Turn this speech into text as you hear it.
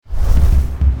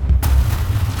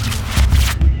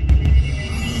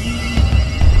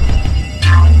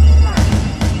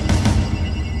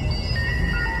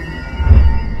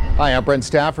Hi, I'm Brent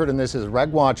Stafford, and this is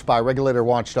RegWatch by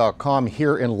RegulatorWatch.com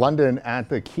here in London at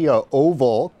the Kia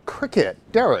Oval. Cricket,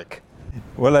 Derek.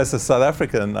 Well, as a South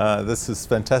African, this is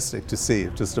fantastic to see.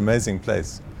 Just amazing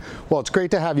place. Well, it's great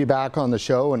to have you back on the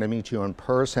show and to meet you in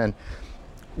person.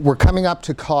 We're coming up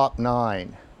to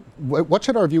COP9. What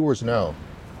should our viewers know?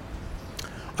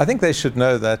 I think they should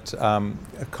know that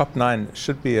COP9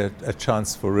 should be a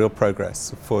chance for real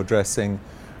progress, for addressing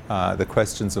the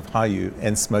questions of how you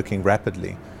end smoking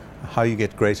rapidly, how you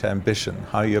get greater ambition,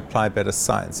 how you apply better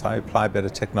science, how you apply better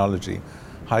technology,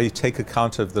 how you take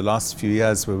account of the last few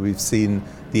years where we've seen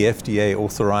the FDA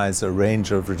authorize a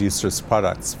range of reduced risk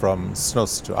products from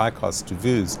snus to IQOS to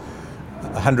VUs.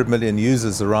 100 million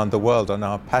users around the world are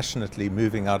now passionately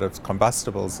moving out of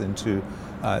combustibles into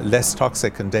less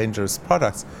toxic and dangerous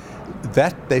products.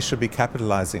 That they should be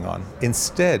capitalizing on.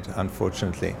 Instead,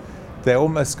 unfortunately, they're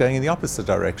almost going in the opposite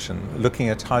direction, looking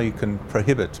at how you can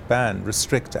prohibit, ban,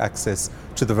 restrict access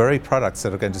to the very products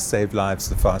that are going to save lives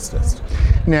the fastest.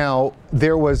 Now,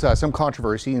 there was some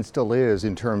controversy, and still is,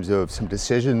 in terms of some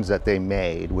decisions that they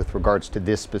made with regards to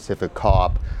this specific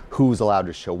COP, who's allowed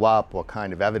to show up, what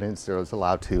kind of evidence there was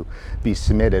allowed to be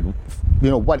submitted.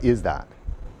 What is that?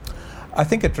 I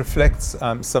think it reflects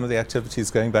some of the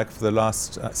activities going back for the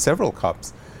last several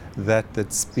COPs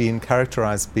that's been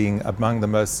characterized being among the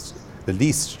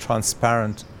least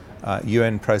transparent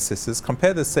UN processes.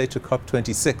 Compare this, say, to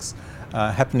COP26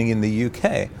 happening in the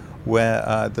UK,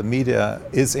 where the media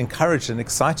is encouraged and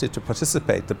excited to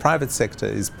participate. The private sector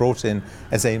is brought in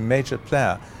as a major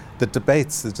player. The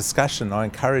debates, the discussion are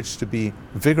encouraged to be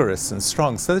vigorous and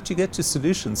strong so that you get to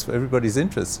solutions for everybody's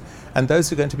interest. And those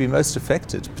who are going to be most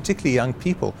affected, particularly young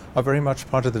people, are very much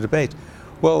part of the debate.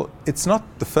 Well, it's not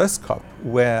the first COP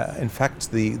where, in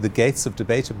fact, the gates of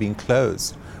debate are being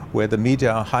closed, where the media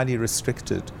are highly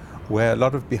restricted, where a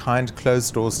lot of behind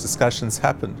closed doors discussions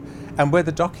happened, and where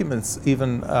the documents,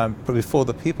 even before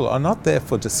the people, are not there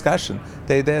for discussion.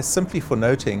 They're there simply for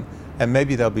noting, and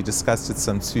maybe they'll be discussed at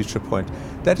some future point.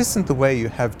 That isn't the way you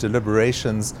have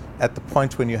deliberations at the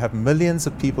point when you have millions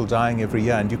of people dying every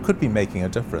year, and you could be making a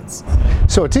difference.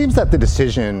 So it seems that the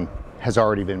decision has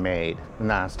already been made, and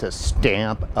that's to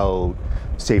stamp out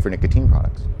safer nicotine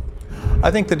products.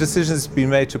 I think the decision has been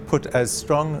made to put as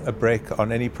strong a brake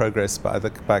on any progress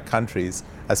by countries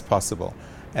as possible.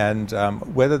 And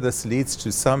whether this leads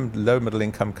to some low middle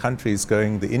income countries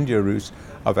going the India route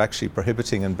of actually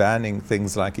prohibiting and banning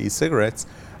things like e-cigarettes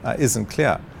isn't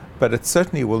clear. But it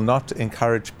certainly will not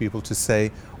encourage people to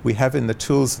say, we have in the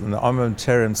tools and the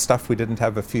armamentarium stuff we didn't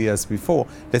have a few years before,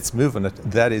 let's move on it.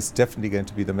 That is definitely going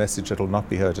to be the message that will not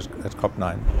be heard at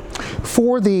COP9.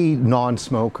 For the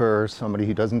non-smoker, somebody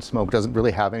who doesn't smoke, doesn't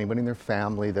really have anybody in their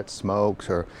family that smokes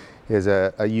or is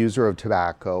a user of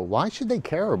tobacco, why should they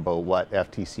care about what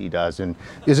FTC does? And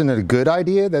isn't it a good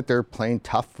idea that they're playing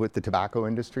tough with the tobacco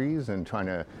industries and trying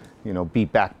to,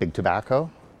 beat back big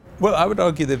tobacco? Well, I would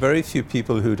argue there are very few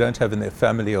people who don't have in their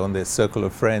family or in their circle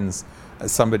of friends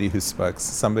somebody who smokes,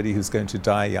 somebody who's going to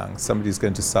die young, somebody who's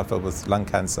going to suffer with lung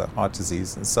cancer, heart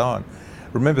disease, and so on.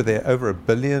 Remember, there are over 1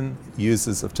 billion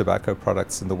users of tobacco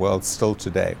products in the world still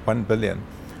today, 1 billion.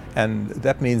 And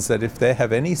that means that if they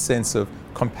have any sense of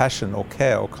compassion or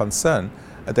care or concern,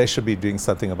 they should be doing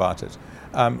something about it.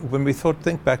 When we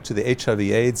think back to the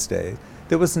HIV/AIDS day,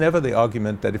 there was never the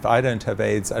argument that if I don't have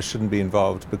AIDS, I shouldn't be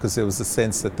involved, because there was a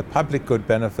sense that the public good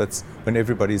benefits when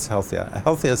everybody's healthier. A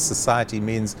healthier society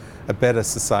means a better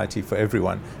society for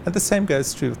everyone. And the same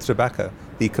goes true with tobacco.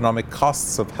 The economic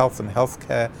costs of health and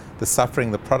healthcare, the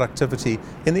suffering, the productivity,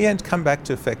 in the end come back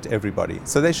to affect everybody.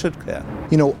 So they should care.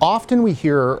 Often we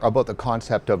hear about the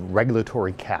concept of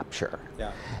regulatory capture.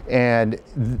 Yeah. And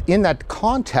in that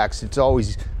context, it's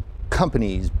always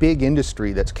companies, big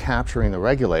industry that's capturing the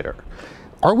regulator.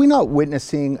 Are we not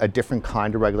witnessing a different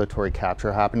kind of regulatory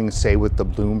capture happening, say, with the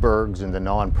Bloombergs and the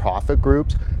non-profit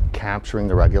groups capturing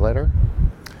the regulator?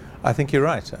 I think you're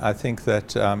right. I think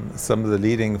that some of the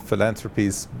leading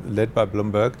philanthropies led by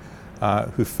Bloomberg,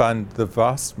 who fund the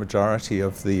vast majority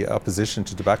of the opposition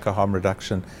to tobacco harm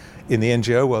reduction in the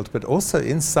NGO world, but also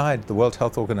inside the World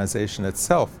Health Organization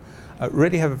itself,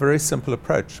 really have a very simple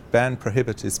approach. Ban,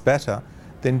 prohibit is better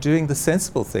than doing the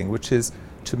sensible thing, which is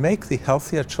to make the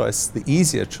healthier choice the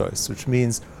easier choice, which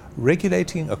means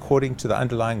regulating according to the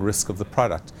underlying risk of the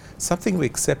product. Something we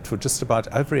accept for just about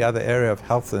every other area of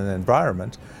health and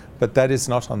environment, but that is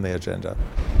not on the agenda.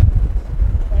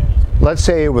 Let's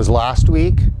say it was last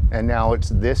week and now it's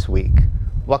this week.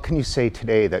 What can you say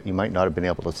today that you might not have been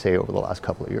able to say over the last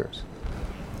couple of years?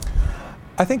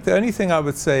 I think the only thing I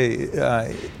would say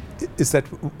is that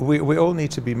we all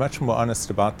need to be much more honest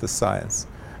about the science.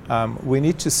 We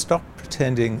need to stop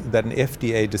pretending that an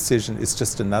FDA decision is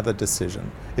just another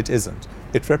decision. It isn't.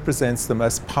 It represents the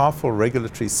most powerful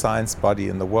regulatory science body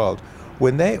in the world.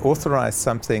 When they authorize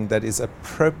something that is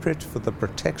appropriate for the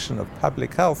protection of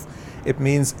public health, it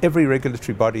means every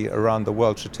regulatory body around the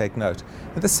world should take note.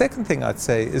 And the second thing I'd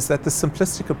say is that the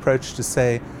simplistic approach to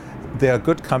say there are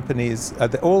good companies,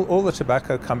 all the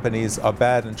tobacco companies are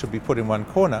bad and should be put in one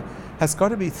corner, has got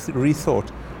to be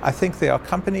rethought. I think there are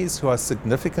companies who are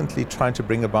significantly trying to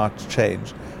bring about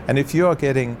change. And if you are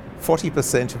getting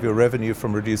 40% of your revenue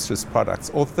from reduced risk products,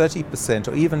 or 30%,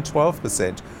 or even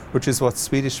 12%, which is what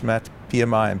Swedish Match,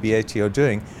 PMI, and BAT are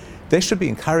doing, they should be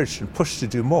encouraged and pushed to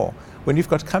do more. When you've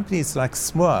got companies like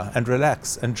Smoor and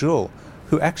Relax and Juul,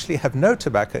 who actually have no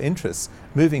tobacco interests,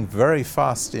 moving very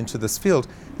fast into this field,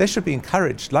 they should be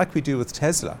encouraged, like we do with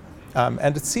Tesla.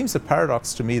 And it seems a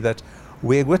paradox to me that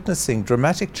we're witnessing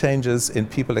dramatic changes in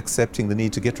people accepting the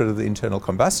need to get rid of the internal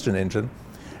combustion engine,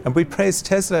 and we praise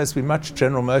Tesla as we much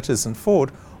General Motors and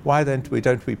Ford. Why don't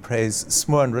we praise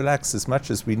Smoor and Relax as much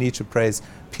as we need to praise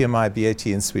PMI, BAT,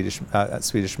 and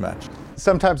Swedish Match?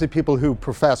 Sometimes the people who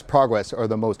profess progress are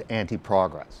the most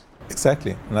anti-progress.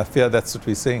 Exactly, and I fear that's what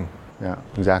we're seeing. Yeah,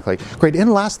 exactly. Great.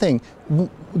 And last thing,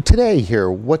 today here,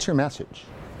 what's your message?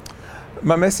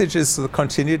 My message is the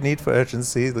continued need for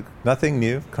urgency, nothing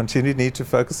new, continued need to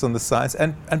focus on the science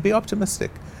and be optimistic.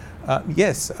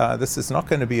 Yes, this is not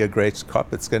going to be a great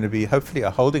COP. It's going to be hopefully a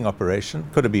holding operation.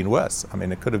 Could have been worse. I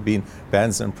mean, it could have been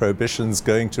bans and prohibitions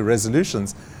going to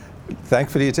resolutions.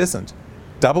 Thankfully, it isn't.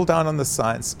 Double down on the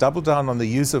science, double down on the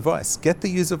user voice. Get the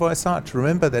user voice out.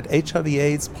 Remember that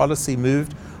HIV/AIDS policy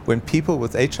moved when people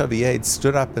with HIV/AIDS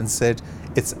stood up and said,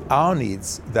 it's our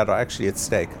needs that are actually at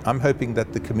stake. I'm hoping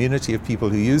that the community of people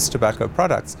who use tobacco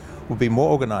products will be more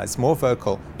organized, more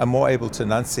vocal, and more able to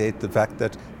enunciate the fact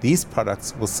that these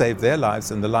products will save their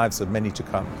lives and the lives of many to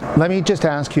come. Let me just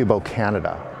ask you about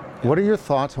Canada. What are your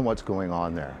thoughts on what's going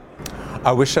on there?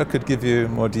 I wish I could give you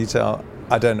more detail.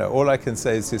 I don't know. All I can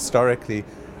say is historically,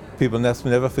 people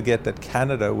never forget that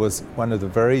Canada was one of the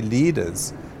very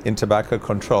leaders in tobacco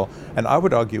control. And I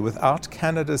would argue without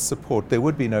Canada's support, there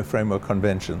would be no framework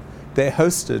convention. They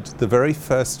hosted the very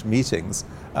first meetings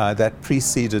that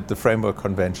preceded the framework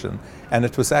convention. And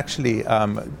it was actually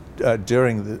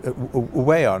during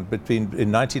way on between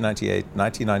in 1998,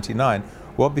 1999,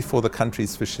 well before the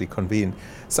countries officially convened.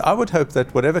 So I would hope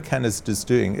that whatever Canada is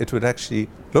doing, it would actually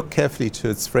look carefully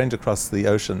to its friend across the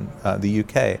ocean, the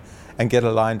UK, and get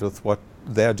aligned with what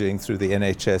they're doing through the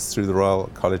NHS, through the Royal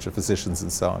College of Physicians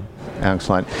and so on.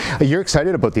 Excellent. You're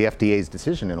excited about the FDA's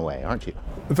decision in a way, aren't you?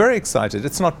 Very excited.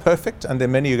 It's not perfect, and there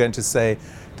are many who are going to say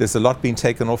there's a lot being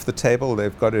taken off the table.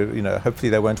 They've got to, hopefully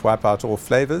they won't wipe out all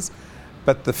flavors.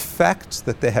 But the fact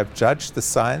that they have judged the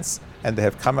science and they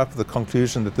have come up with the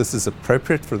conclusion that this is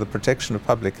appropriate for the protection of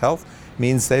public health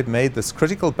means they've made this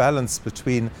critical balance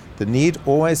between the need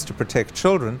always to protect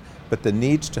children, but the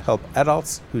need to help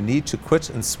adults who need to quit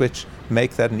and switch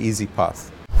make that an easy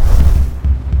path.